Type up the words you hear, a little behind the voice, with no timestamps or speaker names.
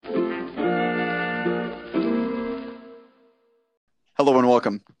Hello and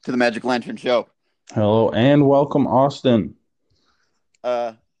welcome to the Magic Lantern Show. Hello and welcome, Austin.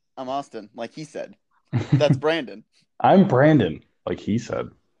 Uh, I'm Austin, like he said. That's Brandon. I'm Brandon, like he said.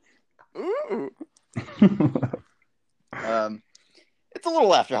 Ooh. It's Um, it's a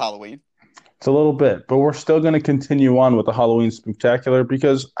little after Halloween. a little bit, but we're still going to continue on with the Halloween spectacular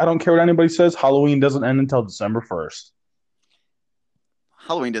because I don't care what anybody says, Halloween doesn't end until December 1st.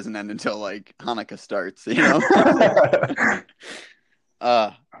 Halloween doesn't end until like Hanukkah starts, you know?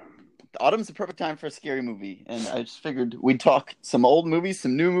 uh, the autumn's the perfect time for a scary movie, and I just figured we'd talk some old movies,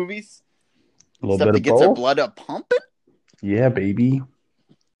 some new movies, A little stuff bit that of gets our both. blood up pumping. Yeah, baby.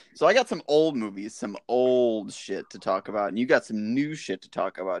 So I got some old movies, some old shit to talk about, and you got some new shit to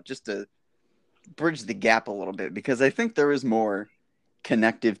talk about, just to bridge the gap a little bit, because I think there is more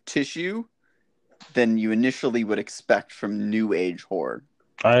connective tissue than you initially would expect from new age horror.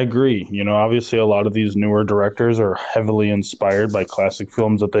 I agree. Obviously, a lot of these newer directors are heavily inspired by classic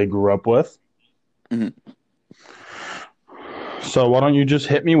films that they grew up with. Mm-hmm. So why don't you just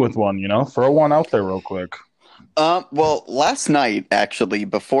hit me with one, throw one out there real quick. Well, last night, actually,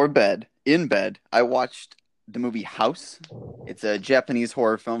 before bed, in bed, I watched the movie House. It's a Japanese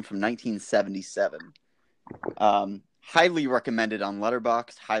horror film from 1977. Highly recommended on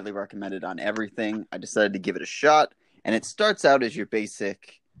Letterboxd, highly recommended on everything. I decided to give it a shot, and it starts out as your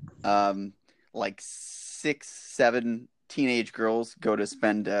basic, um, like 6, 7 teenage girls go to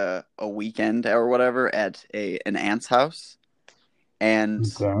spend a weekend or whatever at an aunt's house, and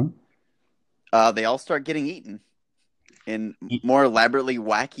Okay. they all start getting eaten in E- more elaborately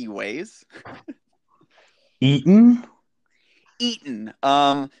wacky ways. Eaton? Eaten.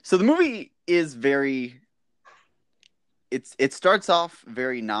 So the movie is very. It starts off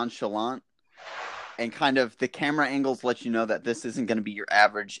very nonchalant, and kind of the camera angles let you know that this isn't going to be your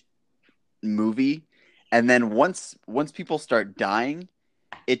average movie. And then once people start dying,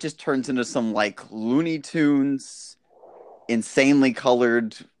 it just turns into some like Looney Tunes, insanely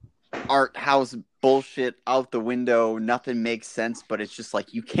colored art house bullshit out the window. Nothing makes sense, but it's just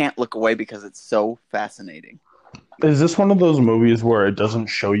like you can't look away because it's so fascinating. Is this one of those movies where it doesn't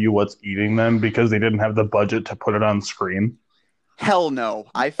show you what's eating them because they didn't have the budget to put it on screen? Hell no.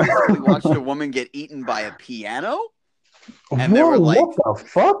 I physically watched a woman get eaten by a piano, and there Whoa, were like what the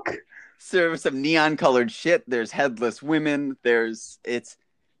fuck? there was some neon colored shit. There's headless women. There's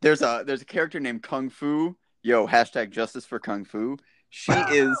a character named Kung Fu. Yo, hashtag justice for Kung Fu. She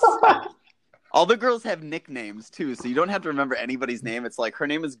is all the girls have nicknames too, so you don't have to remember anybody's name. It's like her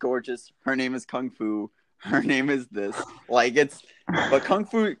name is Gorgeous, her name is Kung Fu, her name is this. Like it's but Kung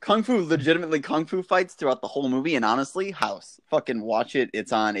Fu legitimately Kung Fu fights throughout the whole movie, and honestly, House. Fucking watch it.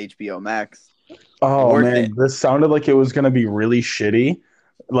 It's on HBO Max. Oh Worth it. man, this sounded like it was gonna be really shitty.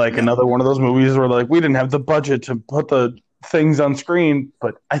 Like No. another one of those movies where like we didn't have the budget to put the things on screen,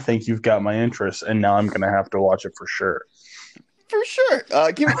 but I think you've got my interest, and now I'm gonna have to watch it for sure. For sure.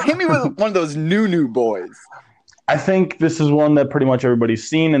 Hit me with one of those new boys. I think this is one that pretty much everybody's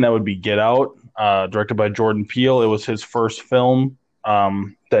seen, and that would be Get Out, directed by Jordan Peele. It was his first film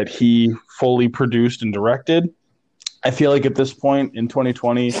that he fully produced and directed. I feel like at this point in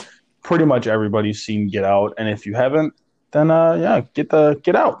 2020, pretty much everybody's seen Get Out, and if you haven't, then yeah, Get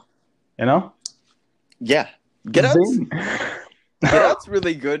Out. You know, Yeah. Get Out's Zing. Get Out's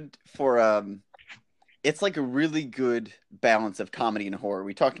really good for it's like a really good balance of comedy and horror.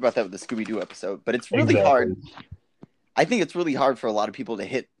 We talked about that with the Scooby Doo episode, but it's really Exactly. hard. I think it's really hard for a lot of people to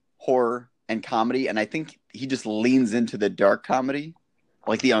hit horror and comedy, and I think he just leans into the dark comedy,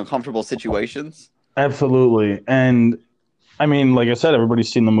 like the uncomfortable situations. Absolutely. And I mean, like I said,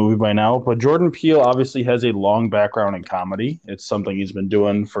 everybody's seen the movie by now, but Jordan Peele obviously has a long background in comedy. It's something he's been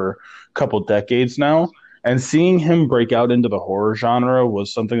doing for a couple decades now. And seeing him break out into the horror genre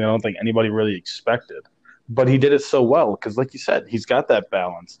was something I don't think anybody really expected. But he did it so well because, like you said, he's got that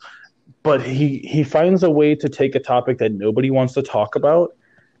balance. But he finds a way to take a topic that nobody wants to talk about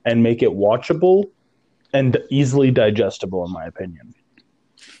and make it watchable and easily digestible, in my opinion.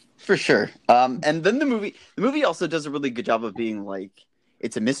 For sure. And then the movie also does a really good job of being like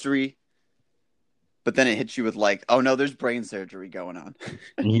it's a mystery, but then it hits you with like, oh no, there's brain surgery going on.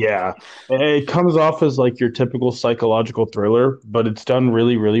 Yeah, it comes off as like your typical psychological thriller, but it's done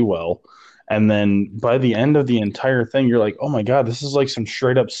really, really well. And then by the end of the entire thing, you're like, oh my God, this is like some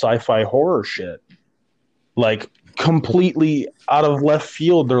straight up sci-fi horror shit. Like completely out of left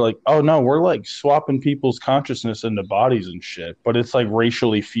field. They're like, oh no, we're like swapping people's consciousness into bodies and shit, but it's like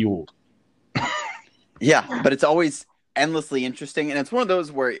racially fueled. Yeah, but it's always endlessly interesting, and it's one of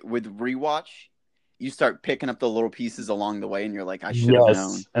those where with rewatch, you start picking up the little pieces along the way, and you're like, I should have known.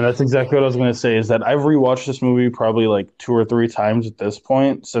 Yes, and that's exactly what I was going to say. Is that I've rewatched this movie probably like two or three times at this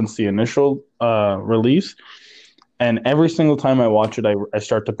point since the initial release, and every single time I watch it, I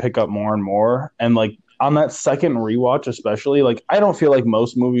start to pick up more and more. And like on that second rewatch, especially, like I don't feel like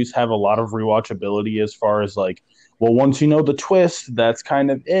most movies have a lot of rewatchability as far as like, well, once you know the twist, that's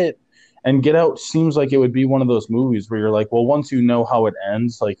kind of it. And Get Out seems like it would be one of those movies where you're like, well, once you know how it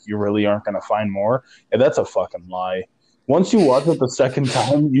ends, like you really aren't going to find more. And that's a fucking lie. Once you watch it the second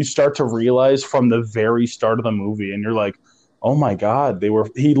time, you start to realize from the very start of the movie, and you're like, oh my God,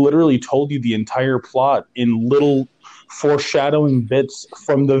 he literally told you the entire plot in little foreshadowing bits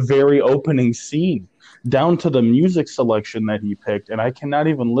from the very opening scene down to the music selection that he picked. And I cannot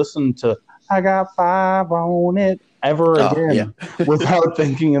even listen to I Got Five on It ever Oh yeah. again without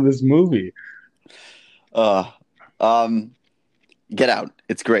thinking of this movie. uh, um, Get Out.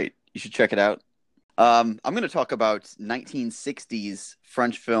 It's great. You should check it out. I'm going to talk about 1960s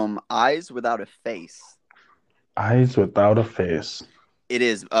French film Eyes Without a Face. Eyes Without a Face. It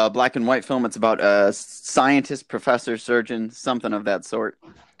is a black and white film. It's about a scientist, professor, surgeon, something of that sort.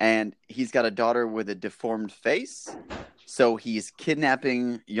 And he's got a daughter with a deformed face. So he's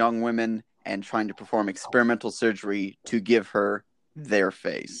kidnapping young women and trying to perform experimental surgery to give her their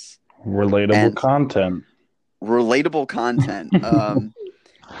face. Relatable content. Relatable content.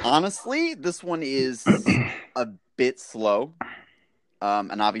 Honestly, this one is a bit slow.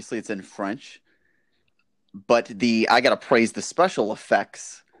 And obviously it's in French. But I gotta praise the special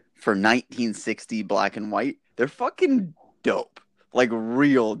effects for 1960 black and white. They're fucking dope. Like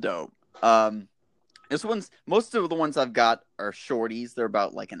real dope. Most of the ones I've got are shorties. They're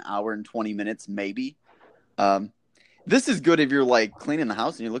about like an hour and 20 minutes, maybe. This is good if you're like cleaning the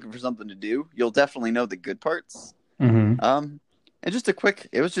house and you're looking for something to do. You'll definitely know the good parts. Mm-hmm. And just it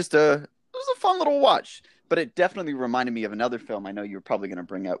was a fun little watch. But it definitely reminded me of another film I know you're probably going to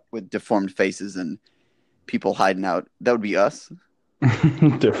bring up with deformed faces and people hiding out. That would be Us.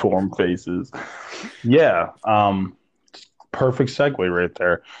 Deformed faces. Yeah. Perfect segue right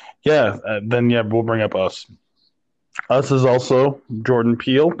there. Yeah. We'll bring up Us. Us is also Jordan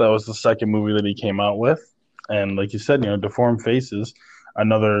Peele. That was the second movie that he came out with. And like you said, Deformed Faces.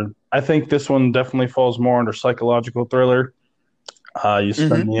 I think this one definitely falls more under psychological thriller. You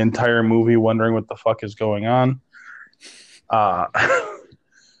spend the entire movie wondering what the fuck is going on.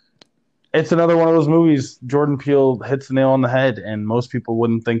 It's another one of those movies. Jordan Peele hits the nail on the head, and most people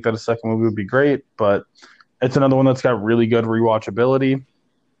wouldn't think that a second movie would be great, but it's another one that's got really good rewatchability.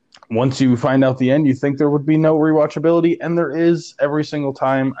 Once you find out the end, you think there would be no rewatchability, and there is every single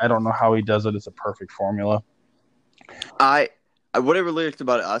time. I don't know how he does it. It's a perfect formula. What I really liked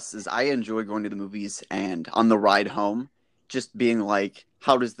about Us is I enjoy going to the movies and on the ride home, just being like,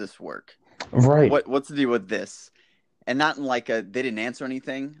 how does this work? Right. What's the deal with this? And not in like they didn't answer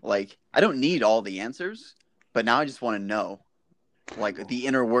anything. Like, I don't need all the answers, but now I just want to know, like, the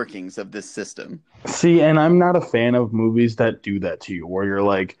inner workings of this system. See, and I'm not a fan of movies that do that to you, where you're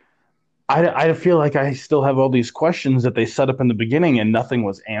like, I feel like I still have all these questions that they set up in the beginning and nothing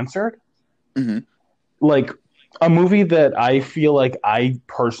was answered. Mm-hmm. Like, a movie that I feel like I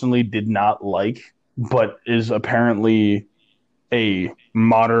personally did not like, but is apparently a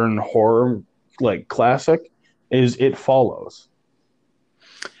modern horror like classic, is It Follows.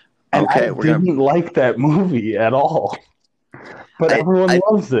 And okay, I didn't like that movie at all. But everyone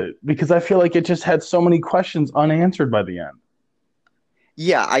loves it because I feel like it just had so many questions unanswered by the end.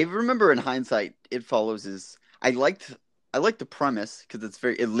 Yeah, I remember in hindsight, It Follows is I liked the premise because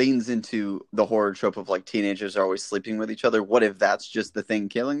it leans into the horror trope of like teenagers are always sleeping with each other. What if that's just the thing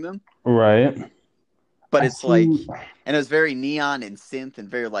killing them? Right. But it's like, and it was very neon and synth and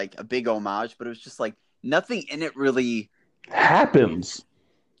very like a big homage, but it was just like nothing in it really happens.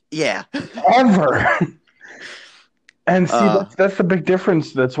 Yeah. Ever. And see, that's the big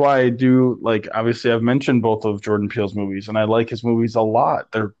difference. That's why I do, like, obviously I've mentioned both of Jordan Peele's movies, and I like his movies a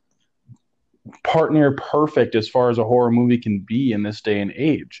lot. They're part near perfect as far as a horror movie can be in this day and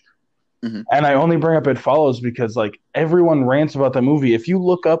age. Mm-hmm. And I only bring up It Follows because, like, everyone rants about that movie. If you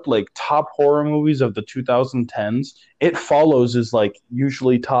look up, like, top horror movies of the 2010s, It Follows is, like,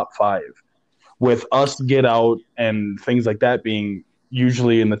 usually top 5, with Us, Get Out, and things like that being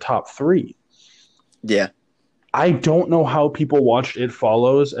usually in the top 3. Yeah. I don't know how people watched It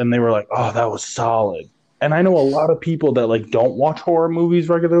Follows and they were like, oh, that was solid. And I know a lot of people that like don't watch horror movies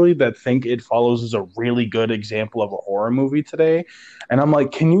regularly that think It Follows is a really good example of a horror movie today. And I'm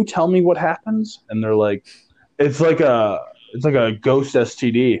like, can you tell me what happens? And they're like, it's like a ghost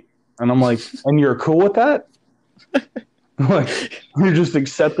STD. And I'm like, and you're cool with that? Like you're just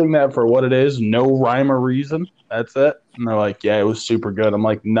accepting that for what it is, no rhyme or reason. That's it. And they're like, yeah, it was super good. I'm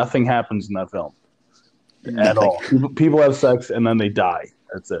like, nothing happens in that film at Nothing. all. People have sex and then they die.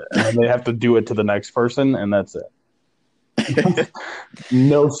 That's it. And then they have to do it to the next person, and that's it.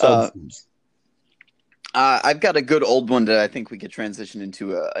 No uh, substance. I've got a good old one that I think we could transition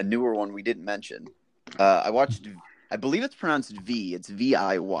into a newer one we didn't mention. I watched, I believe it's pronounced V. It's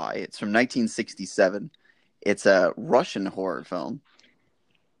VIY. It's from 1967. It's a Russian horror film.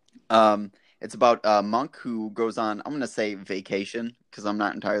 It's about a monk who goes on, I'm going to say vacation, because I'm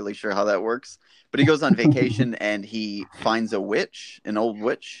not entirely sure how that works. But he goes on vacation and he finds a witch, an old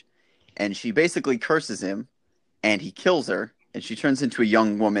witch, and she basically curses him and he kills her and she turns into a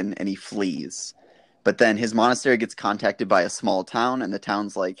young woman and he flees. But then his monastery gets contacted by a small town and the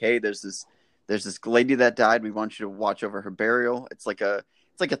town's like, "Hey, there's this lady that died. We want you to watch over her burial." It's like a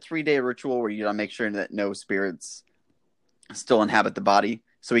 3-day ritual where you got to make sure that no spirits still inhabit the body.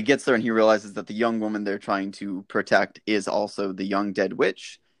 So he gets there and he realizes that the young woman they're trying to protect is also the young dead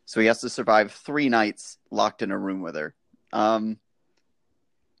witch. So he has to survive 3 nights locked in a room with her. Um,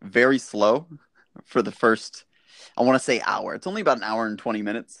 Very slow for the first, I want to say hour. It's only about an hour and 20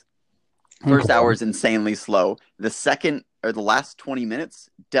 minutes. First hour Okay. is insanely slow. The second or the last 20 minutes,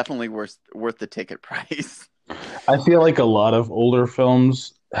 definitely worth the ticket price. I feel like a lot of older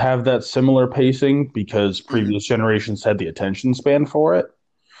films have that similar pacing because Hmm. previous generations had the attention span for it.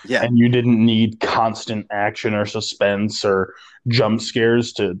 Yeah. And you didn't need constant action or suspense or jump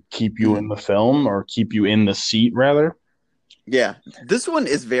scares to keep you Hmm. in the film or keep you in the seat, rather. Yeah. This one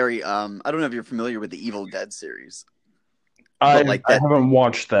is very I don't know if you're familiar with the Evil Dead series, I but I haven't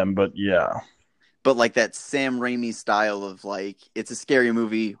watched them, but yeah. like that Sam Raimi style of like it's a scary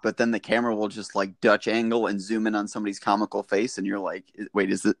movie, but then the camera will just like Dutch angle and zoom in on somebody's comical face, and you're like,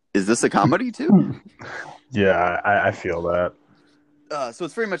 wait, is this a comedy too? Yeah, I feel that. So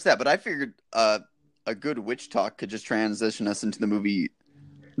it's very much that. But I figured a good witch talk could just transition us into the movie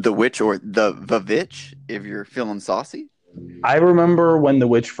The Witch or the Vitch if you're feeling saucy. I remember when The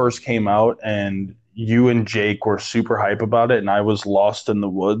Witch first came out and you and Jake were super hype about it and I was lost in the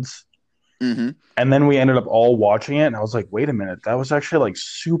woods. Mm-hmm. And then we ended up all watching it and I was like, wait a minute, that was actually like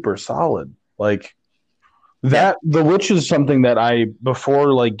super solid. Like Yeah. that The Witch is something that I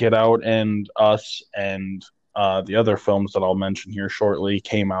before like Get Out and Us and the other films that I'll mention here shortly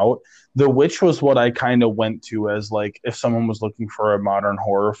came out. The Witch was what I kind of went to as like if someone was looking for a modern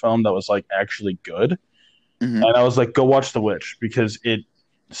horror film that was like actually good. Mm-hmm. And I was like, go watch The Witch because it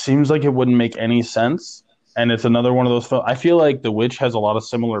seems like it wouldn't make any sense. And it's another one of those films. I feel like The Witch has a lot of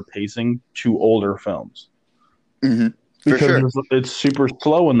similar pacing to older films Mm-hmm. For because sure. it's super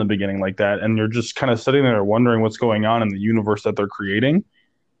slow in the beginning like that, and you're just kind of sitting there wondering what's going on in the universe that they're creating.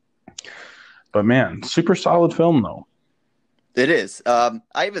 But man, super solid film though. It is. I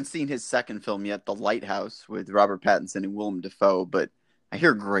haven't seen his second film yet, The Lighthouse, with Robert Pattinson and Willem Dafoe, but I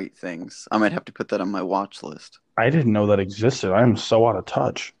hear great things. I might have to put that on my watch list. I didn't know that existed. I am so out of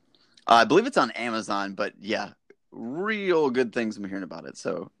touch. I believe it's on Amazon, but yeah, real good things I'm hearing about it.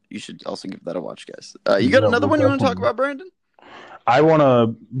 So you should also give that a watch, guys. You got Yeah, another we'll one you want to talk definitely. about, Brandon? I want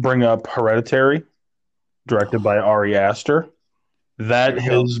to bring up Hereditary, directed by Ari Aster. There That we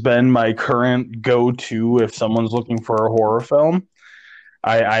go. has been my current go-to if someone's looking for a horror film.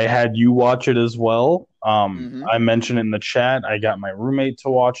 I had you watch it as well. Mm-hmm. I mentioned it in the chat. I got my roommate to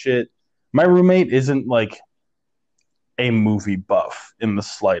watch it. My roommate isn't like a movie buff in the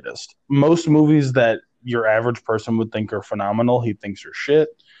slightest. Most movies that your average person would think are phenomenal, he thinks are shit.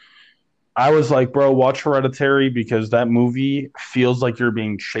 I was like, bro, watch Hereditary because that movie feels like you're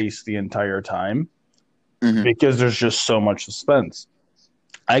being chased the entire time Mm-hmm. because there's just so much suspense.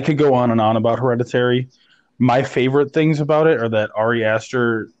 I could go on and on about Hereditary. My favorite things about it are that Ari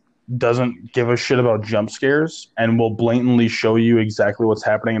Aster doesn't give a shit about jump scares and will blatantly show you exactly what's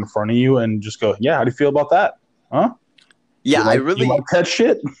happening in front of you and just go, "Yeah, how do you feel about that? Huh? Yeah, You like that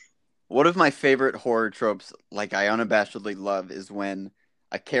shit?" one of my favorite horror tropes, like I unabashedly love, is when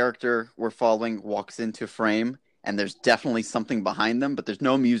a character we're following walks into frame and there's definitely something behind them, but there's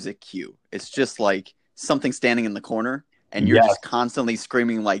no music cue. It's just like something standing in the corner and you're Yes. just constantly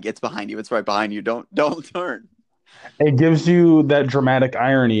screaming like it's behind you, it's right behind you. Don't turn. It gives you that dramatic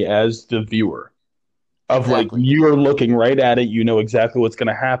irony as the viewer of like Exactly. you're looking right at it, you know exactly what's going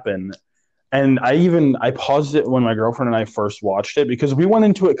to happen. And I paused it when my girlfriend and I first watched it because we went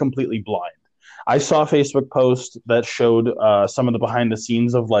into it completely blind. I saw a Facebook post that showed some of the behind the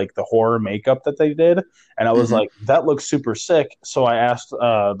scenes of like the horror makeup that they did, and I was Hmm. like, "That looks super sick." So I asked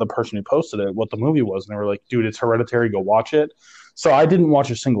the person who posted it what the movie was, and they were like, "Dude, it's Hereditary. Go watch it." So I didn't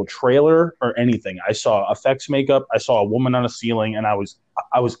watch a single trailer or anything. I saw effects makeup, I saw a woman on a ceiling, and I was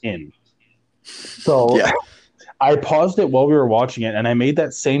in. So Yeah. I paused it while we were watching it, and I made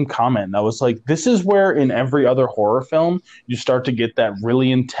that same comment. I was like, "This is where in every other horror film you start to get that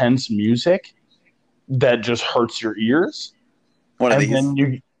really intense music that just hurts your ears, One of and these. then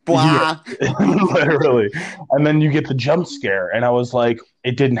you Blah. literally, and then you get the jump scare." And I was like,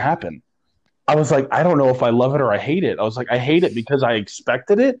 "It didn't happen." I was like, "I don't know if I love it or I hate it." I was like, "I hate it because I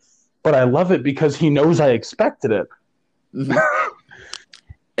expected it, but I love it because he knows I expected it." Mhm.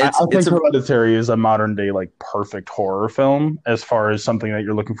 I It's think a Hereditary is a modern day like perfect horror film as far as something that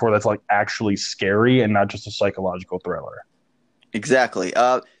you're looking for that's like actually scary and not just a psychological thriller. exactly.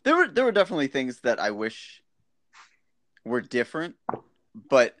 There were definitely things that I wish were different,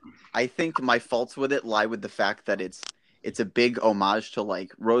 but I think my faults with it lie with the fact that it's a big homage to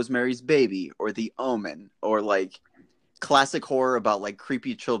like Rosemary's Baby or The Omen or like classic horror about like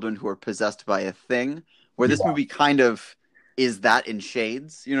creepy children who are possessed by a thing. Where this Yeah. movie kind of is that in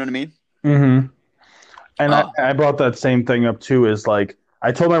shades. You know what I mean? Mm-hmm. And I, Uh, I brought that same thing up too. Is like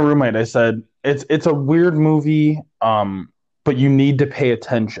I told my roommate, I said it's a weird movie, but you need to pay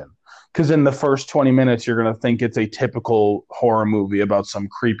attention because in the first 20 minutes you're gonna think it's a typical horror movie about some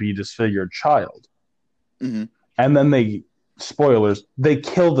creepy disfigured child, mhm. and then spoilers, they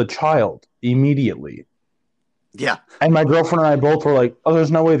kill the child immediately. Yeah, And my girlfriend and I both were like, "Oh,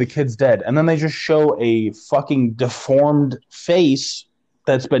 there's no way the kid's dead." And then they just show a fucking deformed face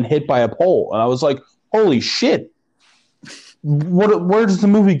that's been hit by a pole, and I was like, "Holy shit! Where does the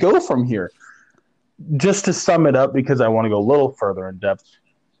movie go from here?" Just to sum it up, because I want to go a little further in depth,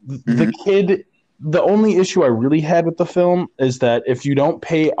 the hmm kid. The only issue I really had with the film is that if you don't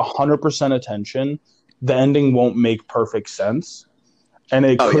pay 100% attention, the ending won't make perfect sense. And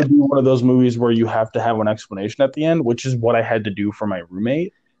it oh yeah. could be one of those movies where you have to have an explanation at the end, which is what I had to do for my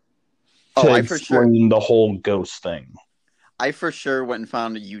roommate Oh, to I for sure. explain the whole ghost thing. I for sure went and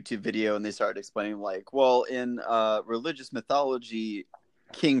found a YouTube video and they started explaining like, well, in religious mythology,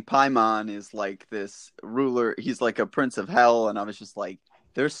 King Paimon is like this ruler. He's like a prince of hell, and I was just like,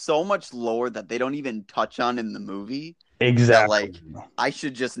 there's so much lore that they don't even touch on in the movie that Exactly. like I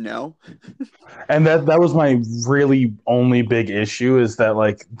should just know. And that was my really only big issue is that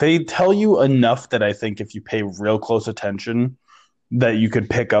like they tell you enough that I think if you pay real close attention that you could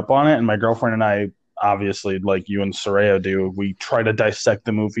pick up on it. And my girlfriend and I, obviously, like you and Soraya do, we try to dissect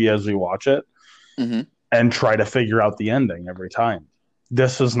the movie as we watch it hmm and try to figure out the ending every time.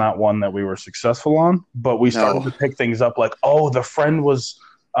 This is not one that we were successful on, but we started No. to pick things up like, oh, the friend was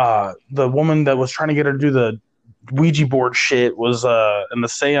the woman that was trying to get her to do the Ouija board shit was and the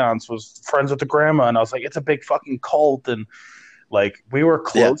seance was friends with the grandma, and I was like, it's a big fucking cult, and like we were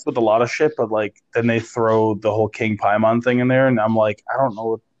Yeah. close with a lot of shit, but like then they throw the whole King Paimon thing in there, and I'm like, I don't know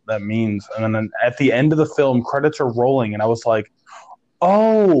what that means. And then at the end of the film, credits are rolling, and I was like,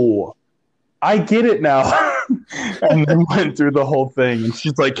 oh, I get it now. And then went through the whole thing, and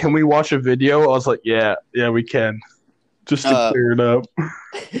she's like, "Can we watch a video?" I was like, "Yeah, yeah, we can," just to uh, clear it up.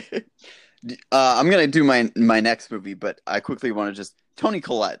 I'm gonna do my next movie, but I quickly want to just Toni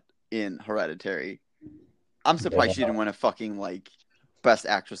Collette in Hereditary. I'm surprised she Yeah. didn't win a fucking like best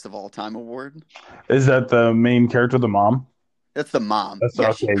actress of all time award. Is that the main character, the mom? That's the mom. That's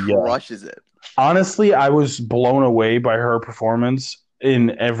Yeah, she okay. Yeah. crushes it. Honestly, I was blown away by her performance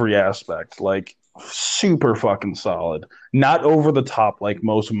in every aspect. Like super fucking solid. Not over the top like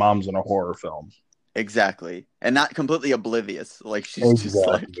most moms in a horror film. Exactly. And not completely oblivious. Like she's just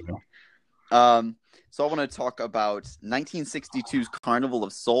like Exactly. um so I want to talk about 1962's Carnival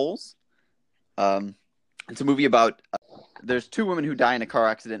of Souls. Um it's a movie about there's two women who die in a car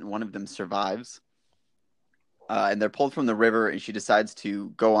accident and one of them survives. And they're pulled from the river and she decides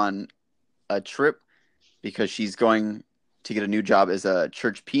to go on a trip because she's going to get a new job as a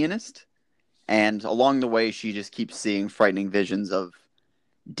church pianist. And along the way, she just keeps seeing frightening visions of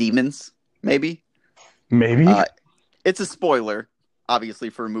demons, maybe. Maybe. Uh, it's a spoiler, obviously,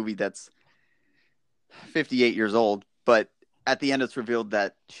 for a movie that's 58 years old, but at the end, it's revealed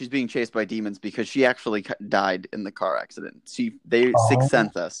that she's being chased by demons because she actually died in the car accident. They sixth Oh,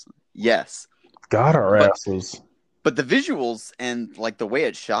 sense us, yes, got our but asses. the visuals and like the way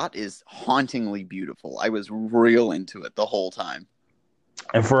it's shot is hauntingly beautiful. I was real into it the whole time.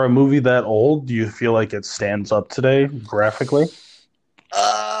 And for a movie that old, do you feel like it stands up today graphically?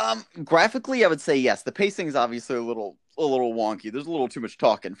 Graphically, I would say yes. The pacing is obviously a little wonky. There's a little too much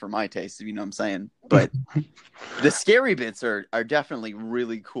talking for my taste, if you know what I'm saying. But the scary bits are definitely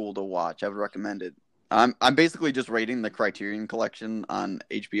really cool to watch. I would recommend it. I'm basically just rating the Criterion Collection on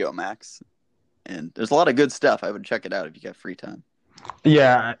HBO Max. and there's a lot of good stuff. I would check it out if you got free time.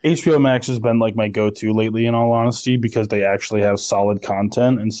 Yeah, HBO Max has been like my go-to lately, in all honesty, because they actually have solid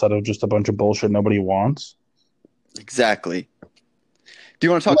content instead of just a bunch of bullshit nobody wants. Exactly. Do you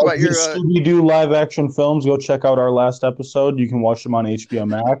want to talk Like about the your? Scooby-Doo live-action films, go check out our last episode. You can watch them on HBO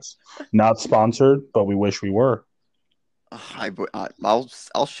Max. Not sponsored, but we wish we were. I'll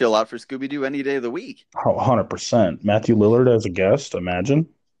chill out for Scooby Doo any day of the week. 100%. Matthew Lillard as a guest, imagine.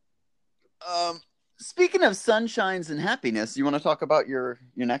 Um, Speaking of sunshines and happiness, you want to talk about your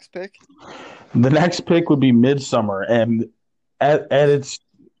next pick? The next pick would be Midsummer, and at its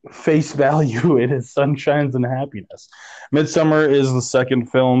face value, it is Sunshines and Happiness. Midsummer is the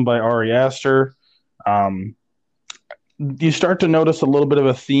second film by Ari Aster. Um, you start to notice a little bit of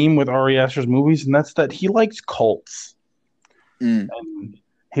a theme with Ari Aster's movies, and that's that he likes cults. Mm. And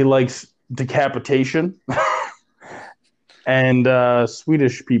he likes decapitation, and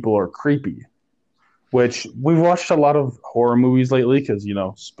Swedish people are creepy. Which we've watched a lot of horror movies lately because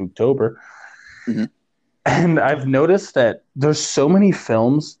Spooktober. Hmm. And I've noticed that there's so many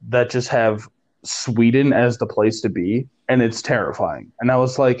films that just have Sweden as the place to be, and it's terrifying. And I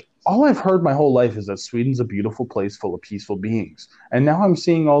was like, all I've heard my whole life is that Sweden's a beautiful place full of peaceful beings. And now I'm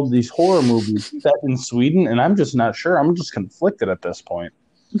seeing all these horror movies set in Sweden, and I'm just not sure. I'm just conflicted at this point.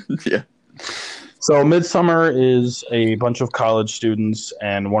 Yeah. So, Midsummer is a bunch of college students,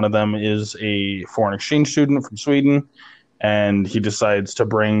 and one of them is a foreign exchange student from Sweden. And he decides to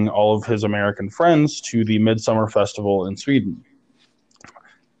bring all of his American friends to the Midsummer Festival in Sweden.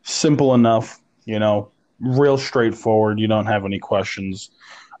 Simple enough, real straightforward. You don't have any questions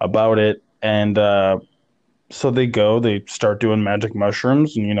about it. And so they start doing magic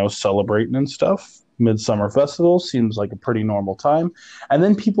mushrooms and, celebrating and stuff. Midsummer Festival seems like a pretty normal time. And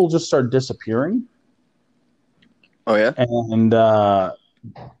then people just start disappearing. Oh yeah. And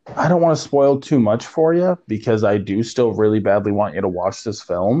I don't want to spoil too much for you because I do still really badly want you to watch this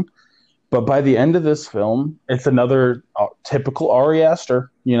film. But by the end of this film, it's another typical Ari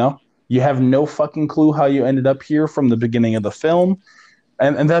Aster. You have no fucking clue how you ended up here from the beginning of the film.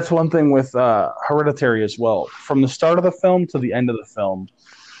 And that's one thing with Hereditary as well. From the start of the film to the end of the film,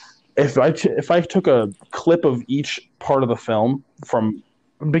 if I took a clip of each part of the film from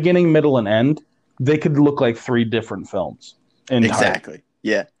beginning, middle, and end, they could look like three different films. Exactly.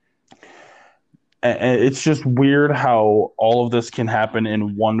 Yeah. And it's just weird how all of this can happen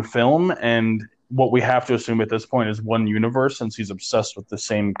in one film, and what we have to assume at this point is one universe since he's obsessed with the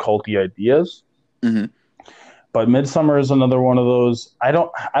same culty ideas. Hmm. But Midsummer is another one of those. I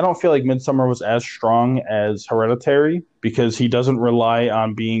don't feel like Midsummer was as strong as Hereditary because he doesn't rely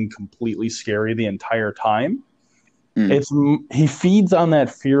on being completely scary the entire time. Mm. He feeds on that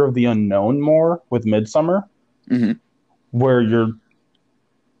fear of the unknown more with Midsummer, Hmm. where you're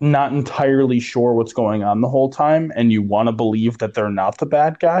not entirely sure what's going on the whole time, and you want to believe that they're not the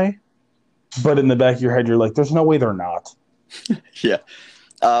bad guy, but in the back of your head, you're like, "There's no way they're not." Yeah.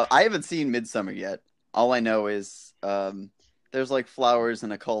 I haven't seen Midsummer yet. All I know is there's like flowers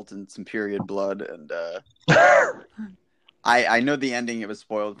and a cult and some period blood, and I know the ending. It was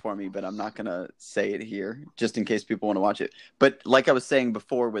spoiled for me, but I'm not gonna say it here just in case people want to watch it. But like I was saying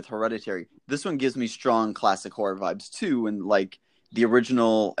before with Hereditary, this one gives me strong classic horror vibes too, and like the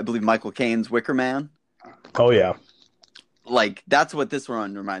original, I believe Michael Caine's Wicker Man. Oh yeah, Like that's what this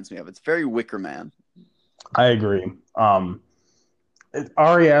one reminds me of. It's very Wicker Man. I agree.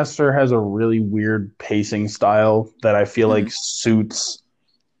 Ari Aster has a really weird pacing style that I feel like Mm-hmm. suits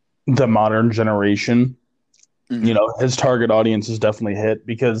the modern generation. Mm-hmm. His target audience is definitely hit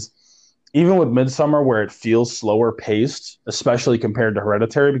because even with Midsummer, where it feels slower paced, especially compared to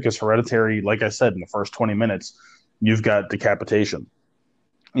Hereditary, because Hereditary, like I said, in the first 20 minutes, you've got decapitation.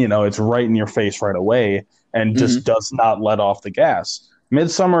 It's right in your face right away and Mm-hmm. just does not let off the gas.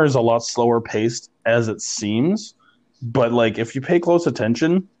 Midsummer is a lot slower paced as it seems, but like if you pay close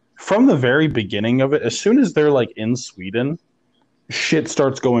attention, from the very beginning of it, as soon as they're like in Sweden, shit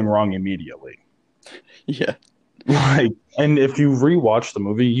starts going wrong immediately. Yeah. Like, and if you rewatch the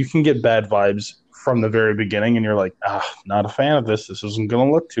movie, you can get bad vibes from the very beginning, and you're like, not a fan of this. This isn't going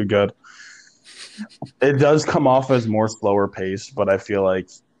to look too good. It does come off as more slower paced, but I feel like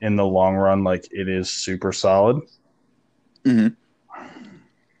in the long run, like it is super solid. Mm-hmm.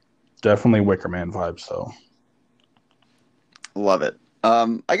 Definitely Wicker Man vibes, though. Love it.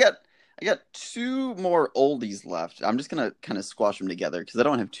 I got two more oldies left. I'm just gonna kind of squash them together because I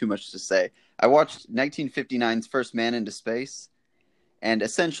don't have too much to say. I watched 1959's First Man into Space, and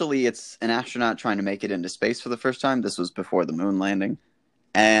essentially it's an astronaut trying to make it into space for the first time. This was before the moon landing,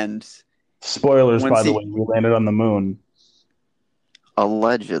 and Spoilers, once by the he, way, we landed on the moon.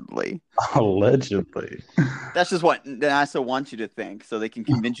 Allegedly. Allegedly. That's just what NASA wants you to think, so they can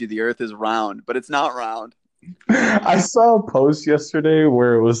convince you the Earth is round, but it's not round. I saw a post yesterday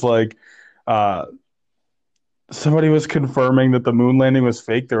where it was like, uh, somebody was confirming that the moon landing was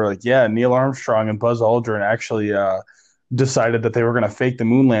fake. They were like, yeah, Neil Armstrong and Buzz Aldrin actually decided that they were going to fake the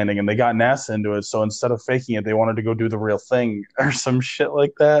moon landing, and they got NASA into it. So instead of faking it, they wanted to go do the real thing or some shit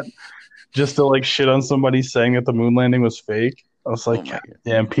like that, just to like shit on somebody saying that the moon landing was fake. I was Oh like, my God god.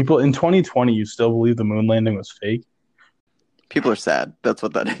 damn, people in 2020, you still believe the moon landing was fake? People are sad. That's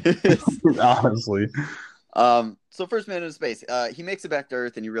what that is. Honestly. So first man in space, he makes it back to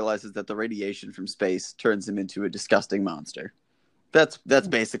Earth and he realizes that the radiation from space turns him into a disgusting monster. That's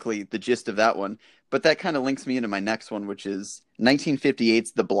basically the gist of that one. But that kind of links me into my next one, which is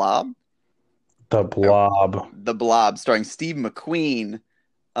 1958's The Blob. The Uh, Blob. The Blob, starring Steve McQueen.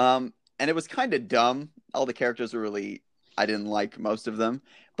 And it was kind of dumb. All the characters were really, I didn't like most of them,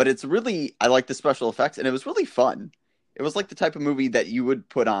 but it's really, I like the special effects, and it was really fun. It was like the type of movie that you would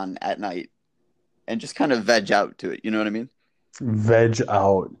put on at night and just kind of veg out to it. You know what I mean? Veg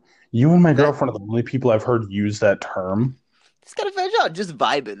out. You and my That girlfriend are the only people I've heard use that term. just gotta veg out, just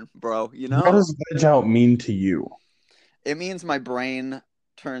vibing, bro. You What know? does veg out mean to you? It means my brain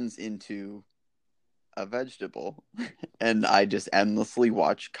turns into a vegetable, and I just endlessly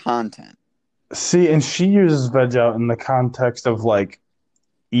watch content. See, and she uses veg out in the context of like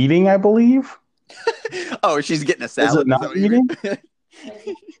eating, I believe. Oh, she's getting a Is it salad. Is that not what you eating? mean?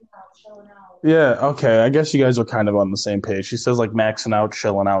 Yeah, okay. I guess you guys are kind of on the same page. She says like maxing out,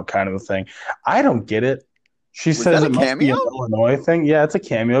 chilling out kind of a thing. I don't get it. She Was says that a it must be cameo? an Illinois thing. Yeah, it's a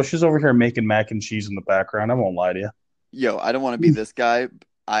cameo. She's over here making mac and cheese in the background. I won't lie to Yo, I don't want to be this guy.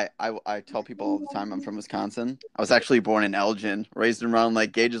 I tell people all the time I'm from Wisconsin. I was actually born in Elgin, raised around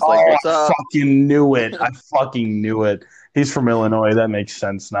Lake Gauges. Like, Oh, what's I up? fucking knew it. I fucking knew it. He's from Illinois. That makes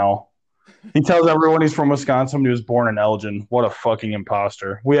sense now. He tells everyone he's from Wisconsin, but he was born in Elgin. What a fucking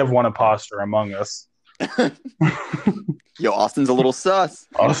imposter. We have one imposter among us. Yo, Austin's a little sus.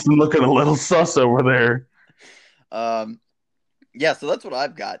 Austin looking a little sus over there. Um, yeah, so that's what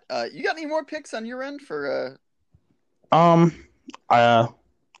I've got. You got any more picks on your end for Um, I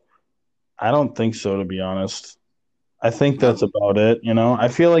I don't think so, to be honest. I think no? that's about it. I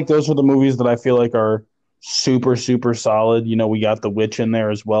feel like those are the movies that I feel like are super, super solid. We got The Witch in there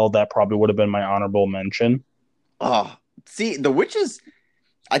as well. That probably would have been my honorable mention. Oh, see, The Witch is.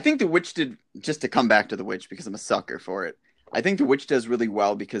 I think The Witch did just to come back to The Witch because I'm a sucker for it. I think The Witch does really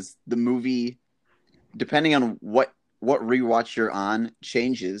well because the movie, depending on what rewatch you're on,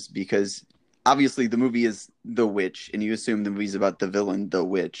 changes because obviously the movie is The Witch and you assume the movie's about the villain, The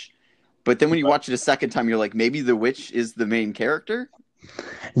Witch. But then when you watch it a second time, you're like, maybe The Witch is the main character.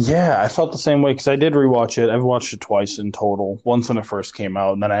 Yeah, I felt the same way because I did rewatch it. I've watched it twice in total. Once when it first came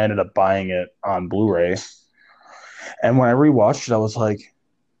out, and then I ended up buying it on Blu-ray. And when I rewatched it, I was like,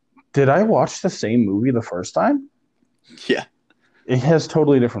 did I watch the same movie the first time? Yeah. It has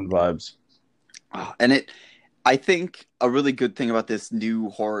totally different vibes. And I think a really good thing about this new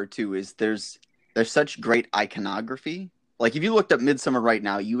horror too is there's such great iconography. Like if you looked up Midsummer right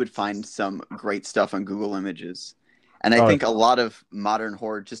now, you would find some great stuff on Google Images. And I Oh, think a lot of modern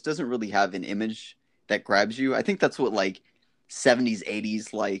horror just doesn't really have an image that grabs you. I think that's what like 70s,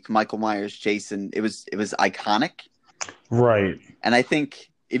 80s like Michael Myers, Jason, it was iconic. right. And I think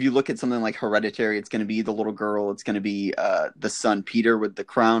if you look at something like Hereditary, it's going to be the little girl, it's going to be the son Peter with the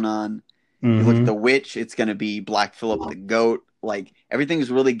crown on. You look at Mm-hmm. the witch, it's gonna be Black Phillip the goat. Like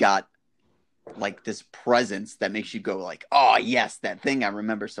everything's really got like this presence that makes you go like, oh yes, that thing I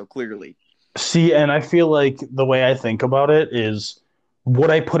remember so clearly. See, and I feel like the way I think about it is,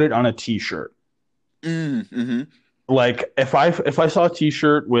 would I put it on a t-shirt? Mm-hmm. Like if I saw a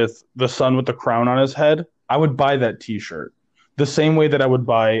t-shirt with the sun with the crown on his head, I would buy that t-shirt. The same way that I would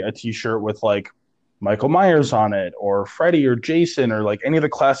buy a t-shirt with like Michael Myers on it or Freddy or Jason or like any of the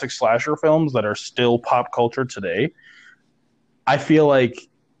classic slasher films that are still pop culture today. I feel like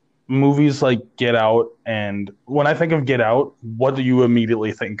movies like Get Out, and when I think of Get Out, what do you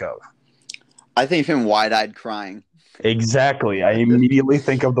immediately think of? I think of him wide-eyed crying. Exactly. I immediately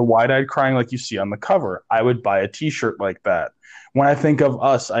think of the wide-eyed crying like you see on the cover. I would buy a t-shirt like that. When I think of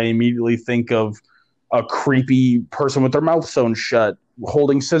Us, I immediately think of a creepy person with their mouth sewn shut,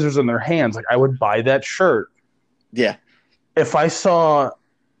 holding scissors in their hands. Like I would buy that shirt. Yeah. If I saw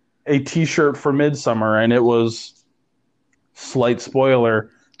a t-shirt for Midsummer and it was, slight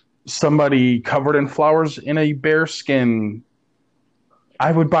spoiler, somebody covered in flowers in a bear skin,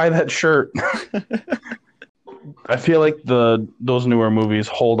 I would buy that shirt. I feel like those newer movies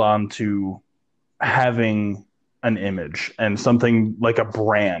hold on to having an image and something like a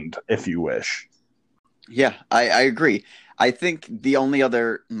brand, if you wish. Yeah, I agree. I think the only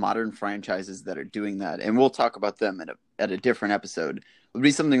other modern franchises that are doing that, and we'll talk about them at a different episode, would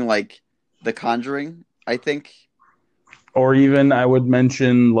be something like The Conjuring, I think. Or even I would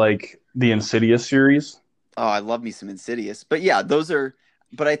mention like the Insidious series. Oh, I love me some Insidious. But yeah, those are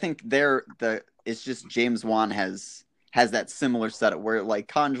but I think it's just James Wan has that similar setup where like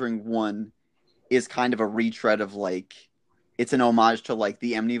Conjuring 1 is kind of a retread of like it's an homage to like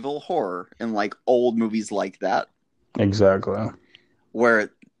the Amityville horror and like old movies like that, Exactly.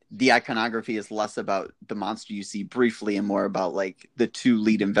 where the iconography is less about the monster you see briefly and more about like the two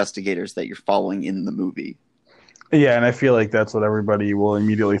lead investigators that you're following in the movie. Yeah, and I feel like that's what everybody will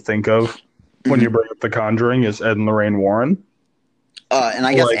immediately think of when you Mm-hmm. bring up The Conjuring is Ed and Lorraine Warren. And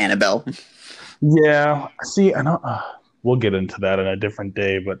I guess Like, Annabelle. yeah, see, I know we'll get into that in a different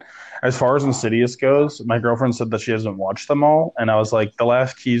day, but as far as Insidious goes, my girlfriend said that she hasn't watched them all, and I was like, The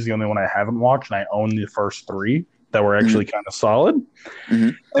Last Key is the only one I haven't watched, and I own the first three that were Mm-hmm. actually kind of solid. Mm-hmm.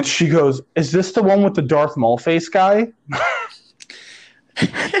 And she goes, "Is this the one with the Darth Maul face guy?"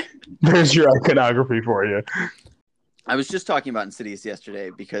 There's your iconography for you. I was just talking about Insidious yesterday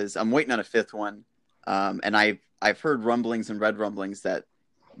because I'm waiting on a fifth one, and I've heard rumblings and read rumblings that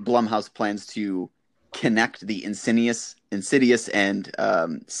Blumhouse plans to connect the Insidious and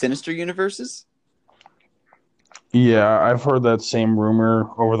Sinister universes. Yeah, I've heard that same rumor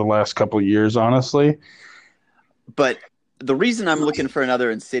over the last couple of years, honestly. But the reason I'm looking for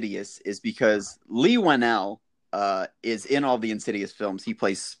another Insidious is because Lee Whannell is in all the Insidious films. He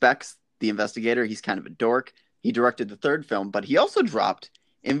plays Specs, the investigator. He's kind of a dork. He directed the third film, but he also dropped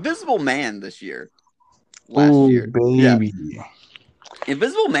Invisible Man this year. Last Ooh, year. Yeah. baby.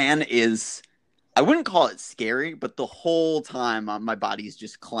 Invisible Man is, I wouldn't call it scary, but the whole time my body's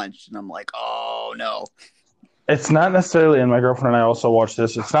just clenched and I'm like, oh no. It's not necessarily, and my girlfriend and I also watched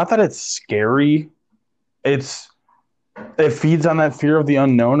this. It's not that it's scary. It's it feeds on that fear of the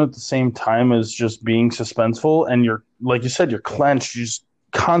unknown at the same time as just being suspenseful. And you're, like you said, you're clenched. You're just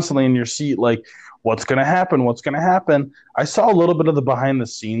constantly in your seat, like, what's going to happen? What's going to happen? I saw a little bit of the behind the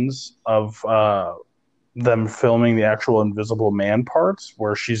scenes of them filming the actual Invisible Man parts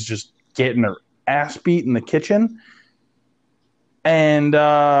where she's just getting her ass beat in the kitchen. And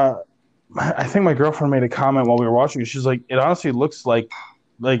I think my girlfriend made a comment while we were watching it. She's like, it honestly looks like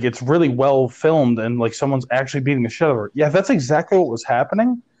it's really well filmed and like someone's actually beating the shit out of her. Yeah, that's exactly what was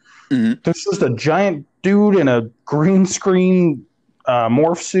happening. Mm-hmm. There's just a giant dude in a green screen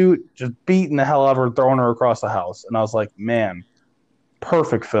morph suit just beating the hell out of her, throwing her across the house. And I was like, man,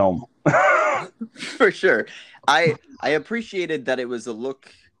 perfect film. For sure. I appreciated that it was a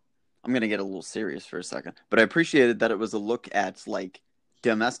look. I'm gonna get a little serious for a second, but I appreciated that it was a look at like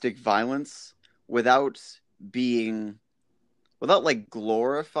domestic violence without being without like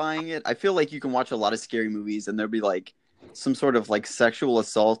glorifying it. I feel like you can watch a lot of scary movies and there'll be like some sort of like sexual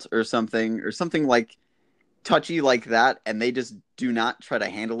assault or something like touchy like that, and they just do not try to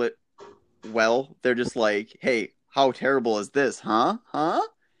handle it well. They're just like, hey, how terrible is this, huh? Huh?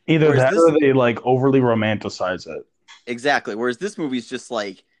 Either Whereas that this or they like overly romanticize it. exactly. Whereas this movie's just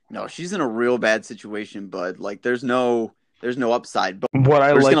like, no, she's in a real bad situation, bud. Like there's no upside. But What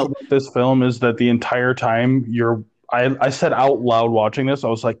I we're just like gonna about this film is that the entire time I said out loud watching this, I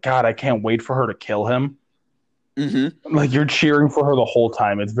was like, God, I can't wait for her to kill him. mm-hmm. Like you're cheering for her the whole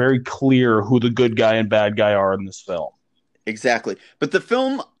time. It's very clear who the good guy and bad guy are in this film. Exactly. But the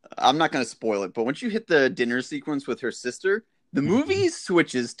film, I'm not going to spoil it, but once you hit the dinner sequence with her sister, the movie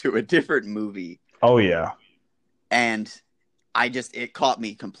switches to a different movie. Oh yeah. And it caught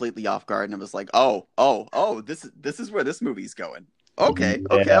me completely off guard. And I was like, oh, this is where this movie's going. Okay,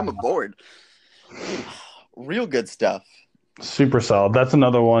 Yeah. I'm aboard. Real good stuff. Super solid. That's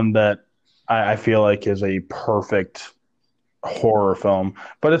another one that I feel like is a perfect horror film.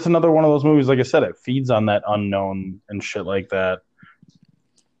 But it's another one of those movies, like I said, it feeds on that unknown and shit like that.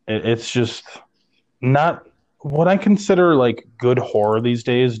 It's just not what I consider like good horror these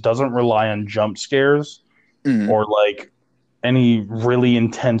days doesn't rely on jump scares Mm-hmm. or like any really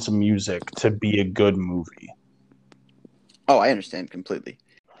intense music to be a good movie. Oh, I understand completely.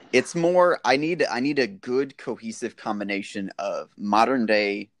 It's more I need a good cohesive combination of modern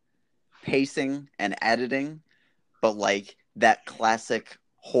day pacing and editing, but like that classic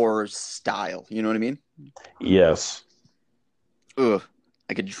horror style. You know what I mean? Yes. Ugh,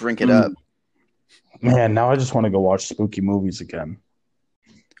 I could drink it up. Man, now I just want to go watch spooky movies again.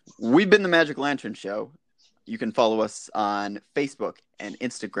 We've been the Magic Lantern Show. You can follow us on Facebook and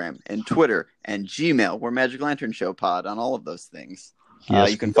Instagram and Twitter and Gmail. We're Magic Lantern Show Pod on all of those things.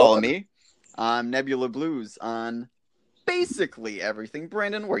 Yes, You can we follow are. me I'm Nebula Blues on basically everything.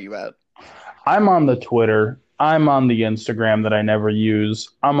 Brandon, where you at? I'm on the Twitter. I'm on the Instagram that I never use.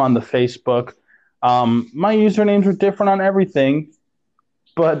 I'm on the Facebook. My usernames are different on everything,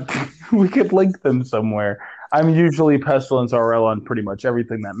 but we could link them somewhere. I'm usually Pestilence RL on pretty much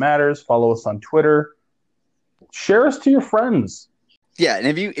everything that matters. Follow us on Twitter. Share us to your friends. Yeah, and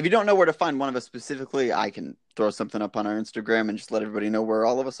if you don't know where to find one of us specifically, I can throw something up on our Instagram and just let everybody know where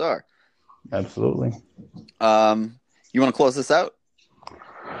all of us are. Absolutely. You want to close this out?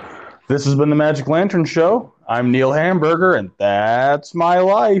 This has been the Magic Lantern Show. I'm Neil Hamburger, and that's my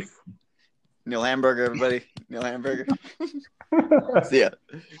life. Neil Hamburger, everybody. Neil Hamburger. See ya.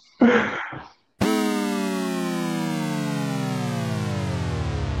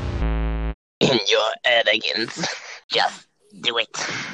 In your elegance. Just do it.